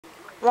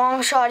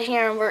Long shot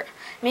here, and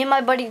me and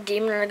my buddy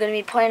Demon are gonna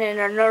be playing in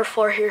a nerf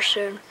war here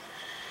soon.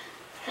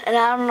 And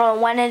I don't know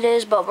when it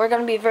is, but we're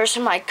gonna be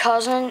versing my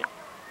cousin,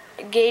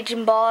 Gage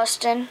in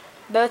Boston,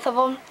 both of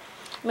them.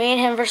 Me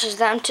and him versus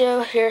them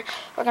two. Here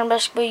we're gonna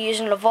basically be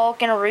using a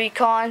Vulcan, a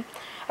Recon,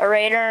 a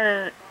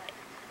Raider,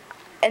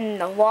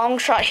 and the long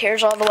shot.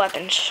 Here's all the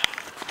weapons.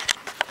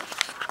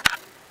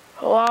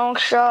 The long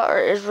shot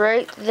is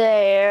right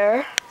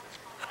there.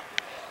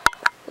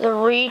 The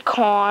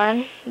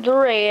Recon, the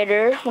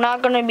Raider. We're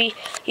not going to be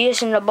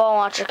using the ball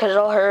launcher because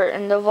it'll hurt.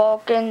 And the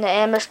Vulcan, the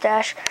ammo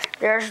stash.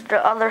 There's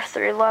the other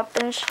 3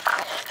 weapons.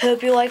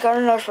 Hope you like our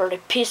nerf.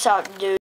 Peace out, dude.